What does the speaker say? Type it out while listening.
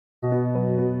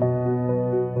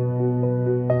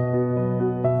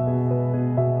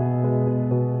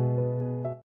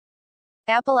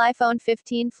Apple iPhone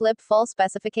 15 Flip full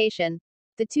specification.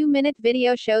 The 2-minute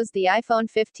video shows the iPhone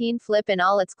 15 Flip in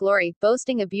all its glory,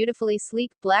 boasting a beautifully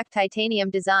sleek, black titanium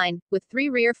design, with 3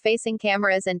 rear-facing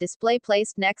cameras and display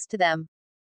placed next to them.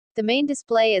 The main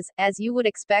display is, as you would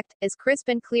expect, as crisp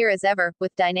and clear as ever,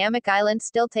 with dynamic island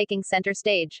still taking center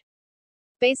stage.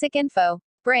 Basic info.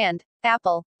 Brand: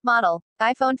 Apple. Model: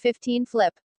 iPhone 15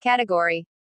 Flip. Category: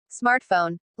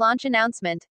 Smartphone. Launch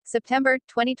announcement: September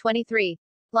 2023.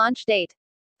 Launch date: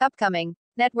 Upcoming.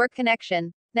 Network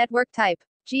connection: Network type: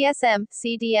 GSM,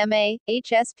 CDMA,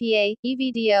 HSPA,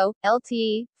 EVDO,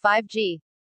 LTE, 5G.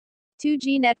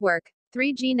 2G network,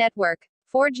 3G network,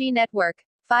 4G network,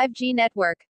 5G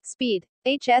network. Speed: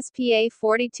 HSPA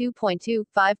 42.2,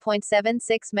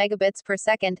 5.76 megabits per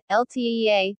second,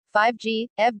 LTE-A, 5G,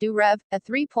 EVDO Rev.A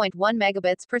 3.1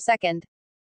 megabits per second.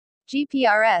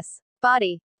 GPRS.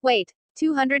 Body. Weight: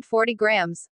 240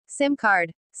 grams. SIM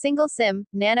card: single SIM,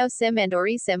 Nano-SIM and/or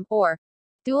eSIM, or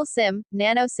dual SIM,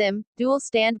 Nano-SIM, dual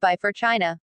standby for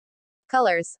China.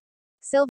 Colors: silver.